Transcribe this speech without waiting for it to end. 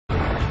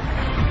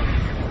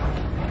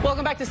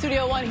Welcome back to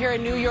Studio One here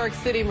in New York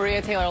City.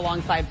 Maria Taylor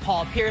alongside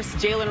Paul Pierce,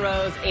 Jalen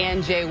Rose,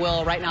 and Jay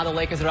Will. Right now the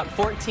Lakers are up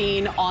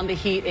 14 on the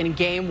Heat in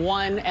Game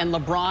 1, and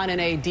LeBron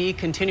and AD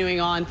continuing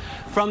on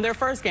from their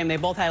first game. They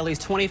both had at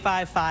least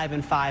 25, 5,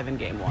 and 5 in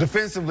Game 1.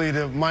 Defensively,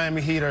 the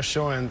Miami Heat are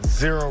showing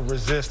zero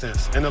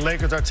resistance, and the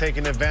Lakers are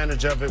taking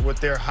advantage of it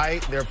with their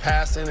height, their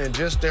passing, and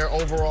just their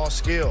overall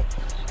skill.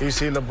 You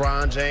see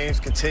LeBron James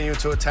continue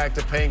to attack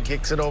the paint,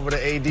 kicks it over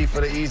to AD for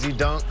the easy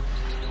dunk.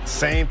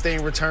 Same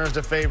thing returns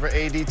the favor.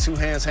 AD, two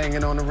hands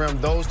hanging on the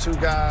rim. Those two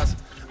guys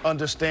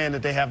understand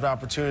that they have the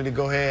opportunity to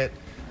go ahead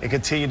and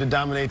continue to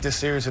dominate this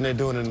series, and they're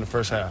doing it in the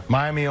first half.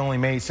 Miami only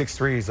made 6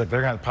 threes. Like,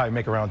 they're going to probably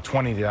make around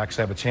 20 to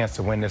actually have a chance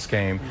to win this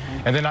game.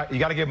 And then you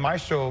got to give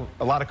Maestro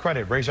a lot of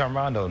credit. Rajon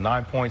Rondo,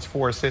 9 points,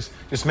 4 assists.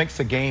 Just makes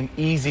the game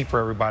easy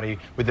for everybody,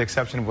 with the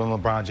exception of when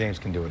LeBron James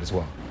can do it as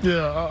well.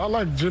 Yeah, I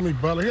like Jimmy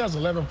Butler. He has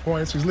 11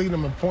 points. He's leading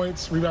them in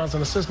points, rebounds,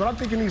 and assists. But I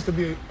think he needs to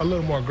be a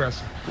little more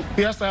aggressive.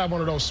 He has to have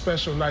one of those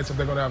special nights if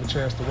they're going to have a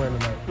chance to win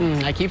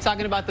tonight. I keep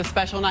talking about the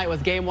special night.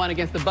 Was Game 1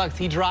 against the Bucks.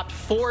 He dropped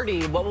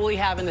 40. What will he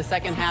have in the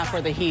second half for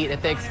the Heat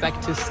if they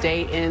expect to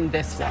stay in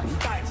this one?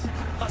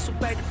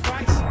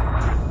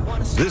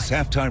 This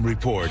halftime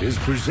report is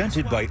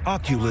presented by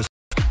Oculus.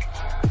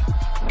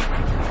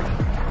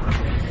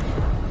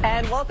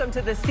 And welcome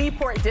to the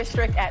Seaport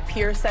District at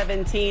Pier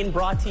 17,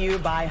 brought to you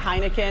by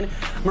Heineken.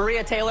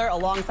 Maria Taylor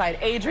alongside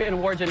Adrian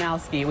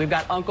Wojnarowski. We've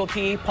got Uncle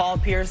P, Paul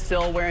Pierce,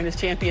 still wearing his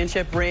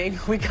championship ring.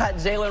 We got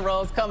Jalen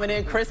Rose coming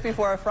in crispy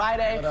for a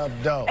Friday. What up,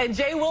 dope? And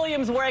Jay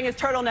Williams wearing his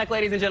turtleneck,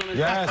 ladies and gentlemen.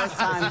 Yes,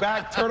 it's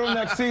back,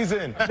 turtleneck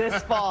season.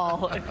 This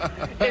fall.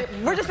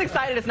 We're just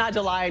excited it's not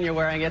July and you're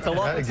wearing it. So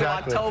welcome to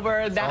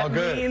October. That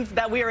means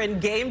that we are in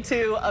Game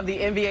 2 of the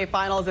NBA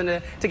Finals.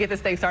 And to get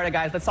this thing started,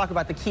 guys, let's talk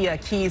about the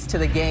keys to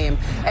the game.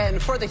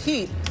 And for the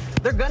Heat,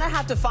 they're going to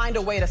have to find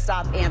a way to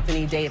stop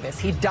Anthony Davis.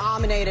 He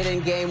dominated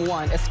in Game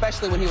 1,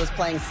 especially when he was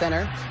playing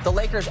center. The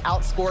Lakers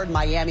outscored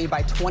Miami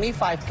by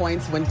 25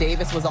 points when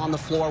Davis was on the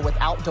floor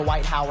without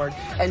Dwight Howard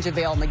and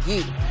JaVale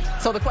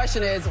McGee. So the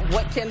question is,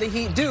 what can the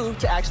Heat do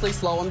to actually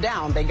slow him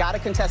down? They got to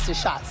contest his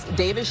shots.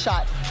 Davis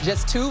shot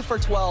just 2 for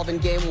 12 in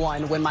Game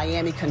 1 when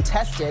Miami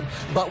contested,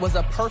 but was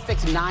a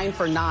perfect 9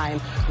 for 9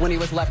 when he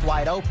was left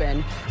wide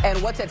open. And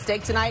what's at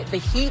stake tonight? The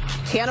Heat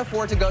can't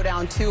afford to go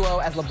down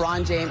 2-0, as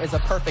LeBron James is a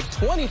perfect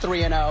 23-0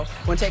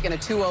 when taking a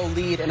 2-0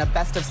 lead in a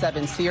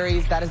best-of-7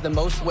 series. That is the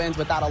most wins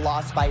without a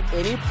loss by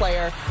any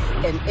player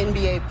in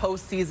NBA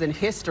postseason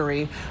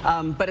history.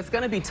 But it's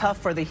going to be tough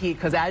for the Heat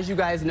because, as you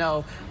guys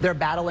know, they're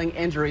battling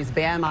injuries.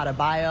 Bam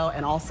Adebayo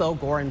and also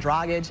Goran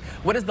Dragic.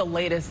 What is the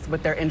latest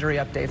with their injury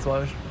updates,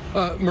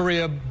 Woj?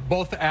 Maria,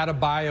 both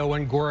Adebayo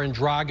and Goran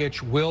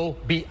Dragic will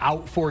be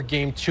out for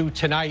Game 2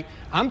 tonight.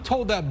 I'm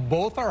told that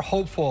both are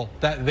hopeful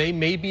that they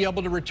may be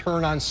able to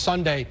return on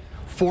Sunday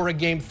for a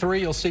Game 3.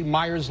 You'll see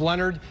Myers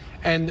Leonard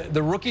and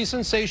the rookie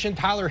sensation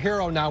Tyler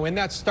Hero now in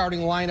that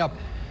starting lineup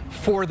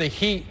for the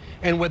Heat.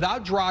 And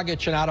without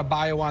Dragic and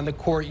Adebayo on the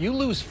court, you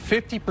lose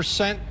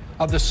 50%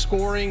 of the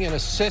scoring and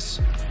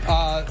assists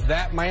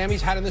that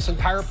Miami's had in this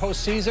entire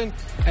postseason.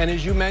 And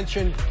as you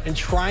mentioned, in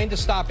trying to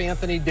stop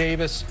Anthony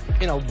Davis,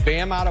 you know,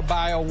 Bam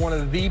Adebayo, one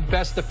of the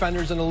best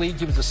defenders in the league.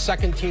 He was a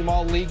second-team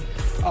all-league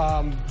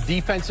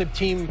defensive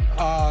team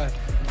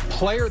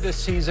player this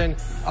season.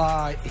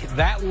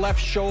 That left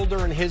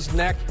shoulder and his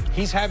neck,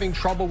 he's having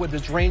trouble with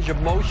his range of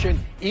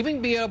motion,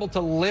 even being able to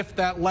lift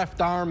that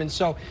left arm. And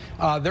so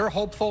they're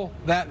hopeful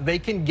that they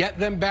can get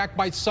them back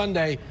by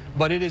Sunday,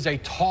 but it is a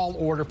tall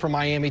order for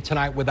Miami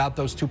tonight without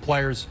those two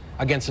players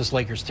against this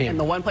Lakers team. And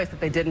the one place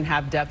that they didn't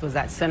have depth was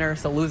at center,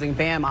 so losing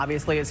Bam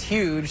obviously is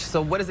huge.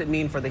 So what does it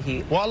mean for the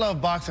Heat? Well, I love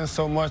boxing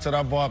so much that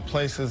I bought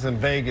places in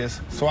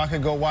Vegas so I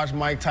could go watch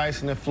Mike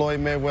Tyson and Floyd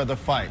Mayweather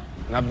fight.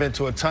 And I've been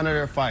to a ton of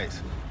their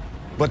fights.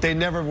 But they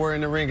never were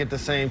in the ring at the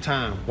same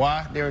time.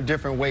 Why? They're in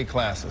different weight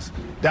classes.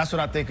 That's what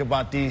I think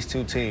about these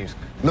two teams.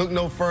 Look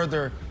no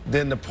further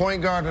than the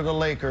point guard of the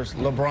Lakers,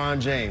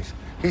 LeBron James.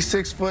 He's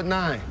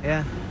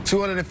 6'9",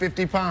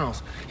 250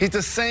 pounds. He's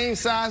the same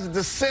size as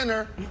the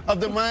center of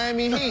the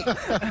Miami Heat,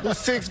 who's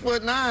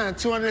 6'9",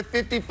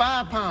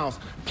 255 pounds.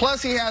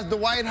 Plus, he has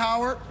Dwight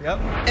Howard,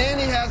 and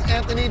he has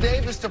Anthony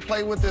Davis to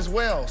play with as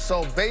well.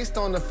 So, based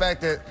on the fact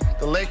that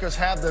the Lakers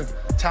have the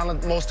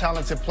most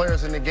talented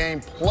players in the game,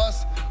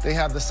 plus they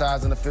have the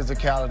size and the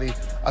physicality,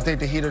 I think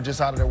the Heat are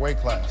just out of their weight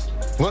class.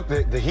 Look,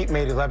 the Heat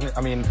made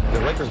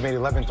the Lakers made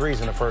 11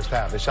 threes in the first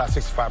half. They shot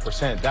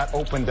 65%. That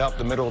opened up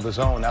the middle of the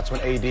zone. That's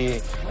when AD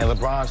and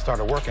LeBron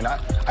started working.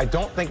 I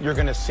don't think you're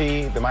going to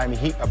see the Miami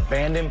Heat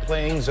abandon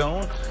playing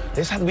zone.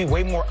 They just have to be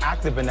way more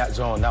active in that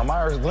zone. Now,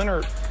 Myers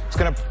Leonard is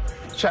going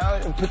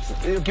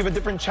to give a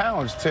different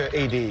challenge to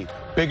AD.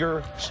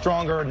 Bigger,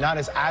 stronger, not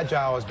as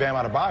agile as Bam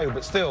Adebayo,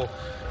 but still,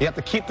 you have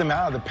to keep them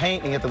out of the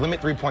paint and you have to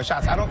limit three-point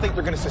shots. I don't think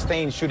they're going to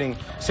sustain shooting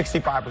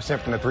 65%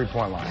 from the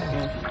three-point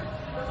line.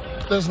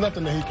 There's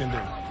nothing that he can do.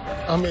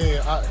 I mean,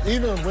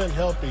 even when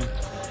healthy,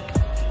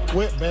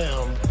 with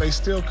Bam, they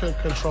still couldn't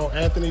control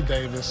Anthony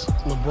Davis,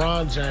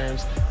 LeBron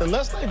James.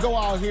 Unless they go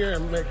out here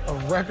and make a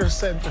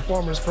record-setting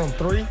performance from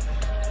 3,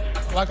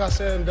 like I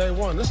said in day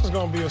one, this is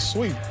going to be a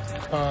sweep.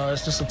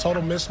 It's just a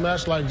total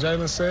mismatch, like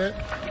Jalen said.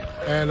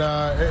 And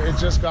it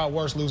just got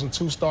worse, losing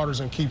 2 starters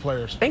and key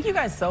players. Thank you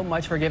guys so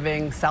much for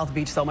giving South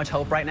Beach so much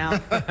hope right now.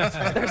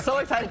 They're so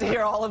excited to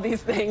hear all of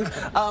these things.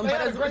 They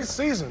had a great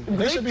season.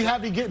 They should be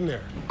happy getting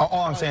there.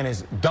 All I'm saying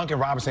is Duncan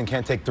Robinson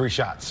can't take 3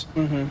 shots,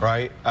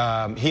 right?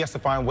 He has to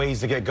find ways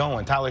to get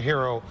going. Tyler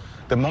Hero,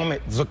 the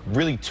moment looked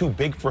really too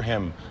big for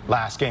him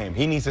last game.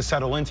 He needs to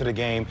settle into the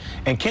game.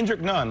 And Kendrick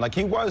Nunn, like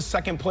he was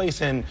second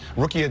place in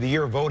Rookie of the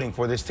Year voting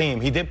for this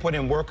team. He did put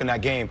in work in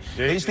that game.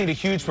 They just need a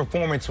huge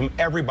performance from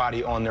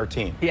everybody on their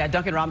team. Yeah,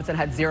 Duncan Robinson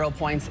had 0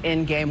 points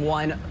in game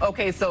 1.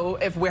 Okay, so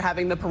if we're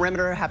having the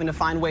perimeter, having to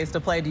find ways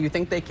to play, do you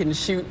think they can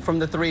shoot from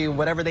the 3,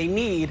 whatever they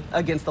need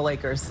against the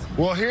Lakers?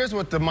 Well, here's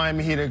what the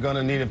Miami Heat are going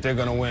to need if they're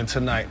going to win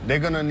tonight. They're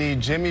going to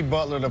need Jimmy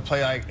Butler to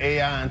play like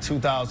AI in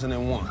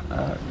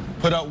 2001.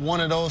 Put up one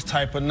of those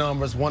type of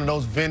numbers, one of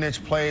those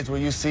vintage plays where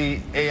you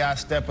see AI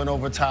stepping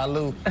over Ty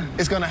Lue.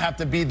 It's going to have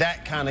to be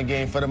that kind of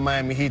game for the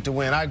Miami Heat to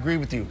win. I agree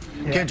with you.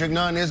 Yeah. Kendrick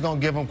Nunn is going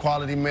to give them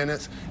quality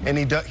minutes, and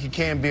he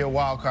can be a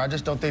wild card. I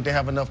just don't think they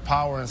have enough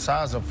power and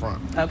size up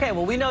front. Okay,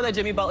 well, we know that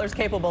Jimmy Butler's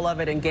capable of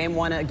it. In game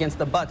 1 against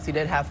the Bucks, he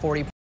did have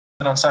 40 points.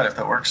 On site if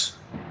that works.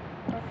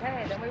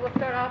 Okay, then we will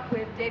start off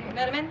with David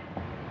Medeman.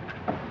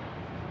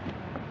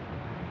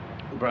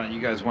 LeBron,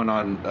 you guys went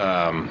on,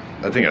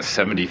 I think, a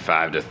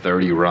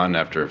 75-30 run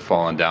after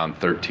falling down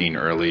 13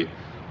 early.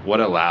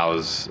 What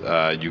allows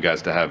you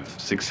guys to have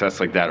success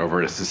like that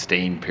over a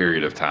sustained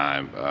period of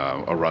time,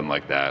 a run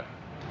like that?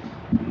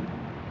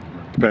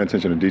 Paying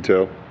attention to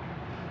detail.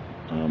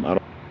 I'm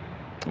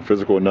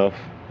physical enough,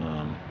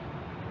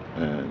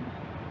 and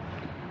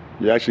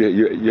you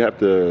have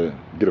to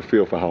get a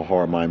feel for how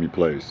hard Miami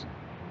plays.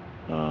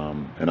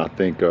 And I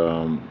think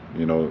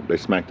they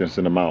smacked us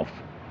in the mouth.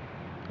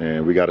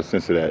 And we got a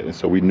sense of that, and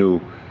so we knew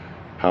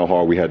how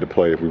hard we had to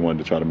play if we wanted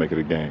to try to make it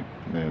a game.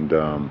 And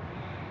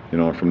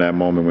from that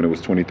moment when it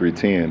was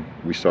 23-10,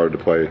 we started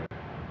to play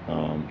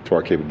to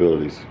our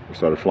capabilities. We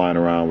started flying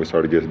around. We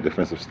started getting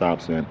defensive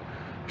stops in.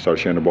 We started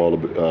sharing the ball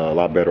a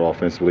lot better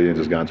offensively, and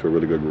just got into a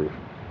really good groove.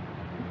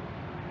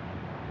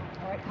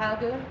 All right, Kyle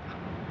Goon.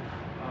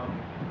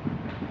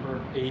 For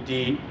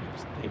AD,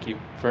 thank you.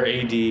 For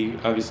AD,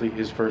 obviously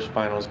his first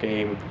finals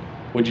game.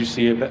 What did you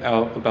see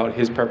about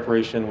his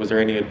preparation? Was there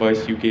any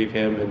advice you gave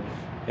him,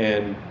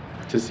 and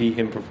to see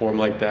him perform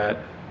like that,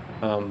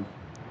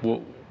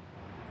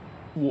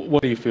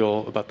 what do you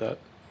feel about that?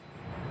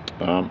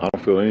 I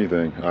don't feel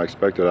anything. I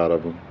expected out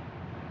of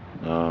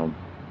him.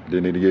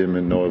 Didn't need to give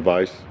him no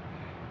advice.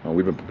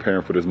 We've been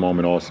preparing for this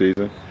moment all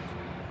season.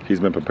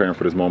 He's been preparing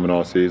for this moment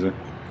all season,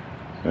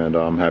 and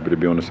I'm happy to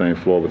be on the same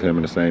floor with him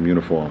in the same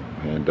uniform.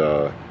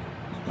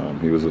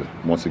 And he was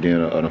once again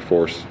a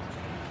force.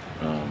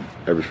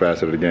 Every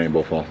facet of the game,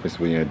 both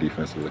offensively and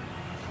defensively.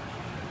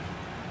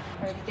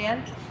 All right,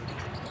 Dan.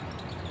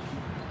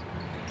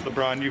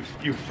 LeBron,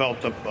 you've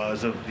felt the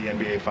buzz of the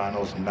NBA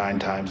Finals 9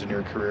 times in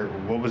your career.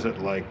 What was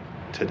it like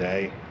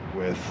today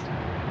with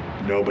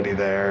nobody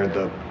there,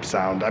 the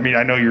sound? I mean,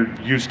 I know you're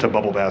used to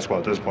bubble basketball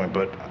at this point,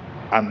 but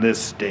on this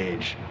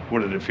stage, what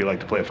did it feel like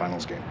to play a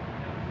finals game?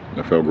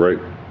 It felt great.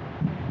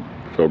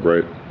 It felt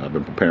great. I've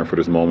been preparing for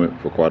this moment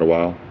for quite a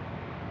while.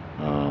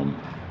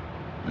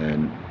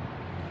 And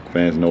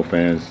fans, no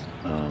fans,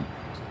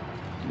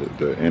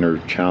 the inner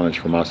challenge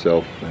for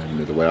myself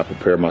and the way I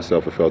prepared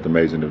myself, it felt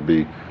amazing to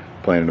be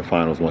playing in the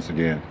finals once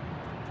again.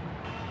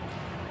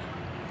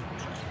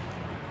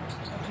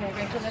 Okay,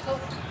 Rachel Nichols.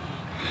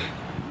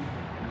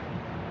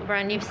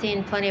 LeBron, you've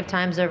seen plenty of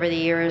times over the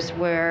years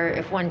where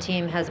if one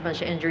team has a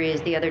bunch of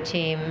injuries, the other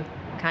team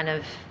kind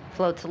of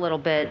floats a little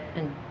bit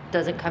and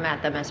doesn't come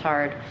at them as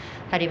hard.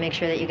 How do you make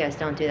sure that you guys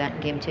don't do that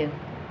in game 2?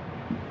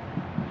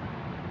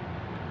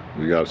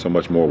 We got so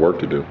much more work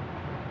to do.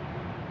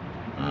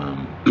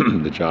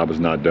 The job is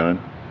not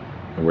done,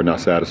 and we're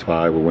not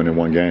satisfied with winning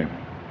one game.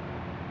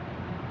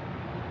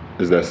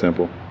 It's that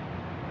simple.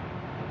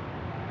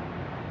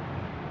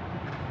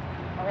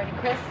 Alrighty,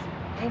 Chris.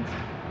 Thanks.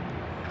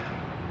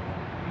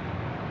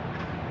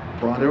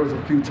 Bron, there was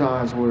a few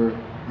times where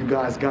you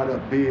guys got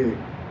up big,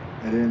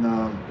 and then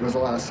there was a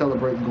lot of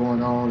celebrating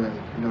going on,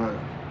 and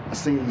I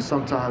seen you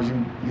sometimes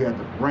you had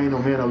to rein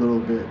them in a little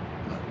bit.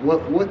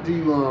 What do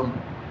you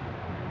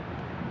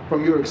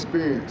from your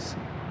experience,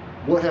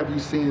 what have you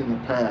seen in the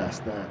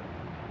past that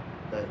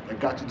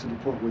got you to the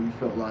point where you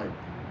felt like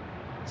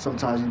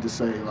sometimes you just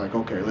say like,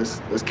 okay, let's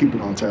keep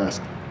it on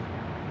task?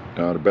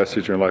 The best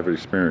teacher in life is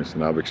experience,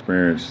 and I've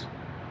experienced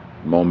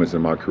moments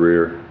in my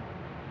career,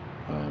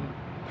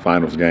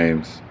 finals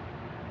games,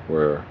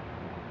 where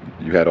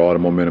you had all the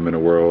momentum in the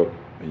world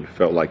and you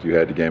felt like you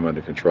had the game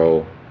under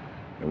control,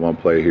 and one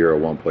play here or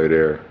one play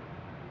there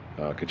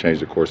could change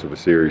the course of a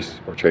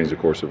series or change the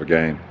course of a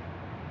game.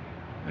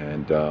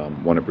 And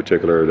one in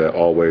particular that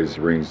always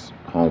rings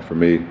home for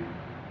me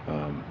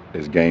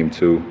is Game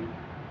 2,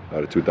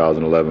 the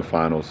 2011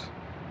 Finals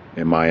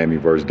in Miami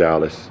versus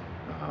Dallas.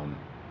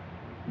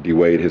 D.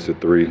 Wade hits a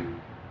 3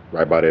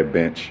 right by that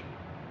bench.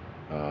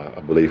 I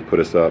believe put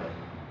us up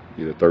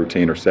either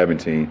 13 or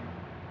 17.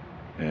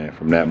 And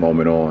from that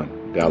moment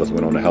on, Dallas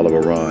went on a hell of a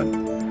run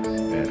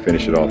and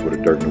finished it off with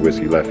a Dirk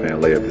Nowitzki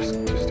left-hand layup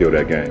to steal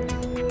that game.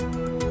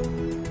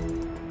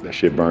 That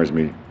shit burns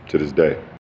me to this day.